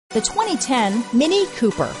The 2010 Mini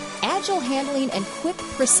Cooper. Agile handling and quick,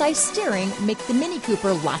 precise steering make the Mini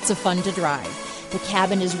Cooper lots of fun to drive. The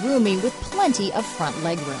cabin is roomy with plenty of front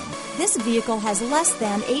legroom. This vehicle has less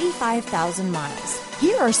than 85,000 miles.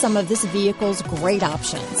 Here are some of this vehicle's great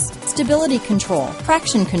options: stability control,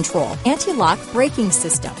 traction control, anti-lock braking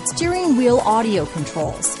system, steering wheel audio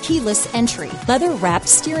controls, keyless entry, leather-wrapped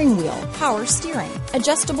steering wheel, power steering,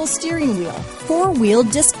 adjustable steering wheel, four-wheel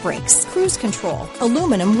disc brakes, cruise control,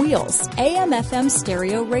 aluminum wheels, AM/FM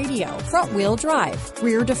stereo radio, front-wheel drive,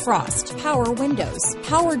 rear defrost, power windows,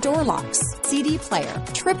 power door locks, CD player,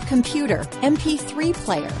 trip computer, MP3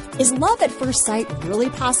 player. Is love at first sight really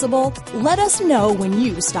possible? Let us know when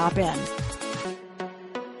you stop in.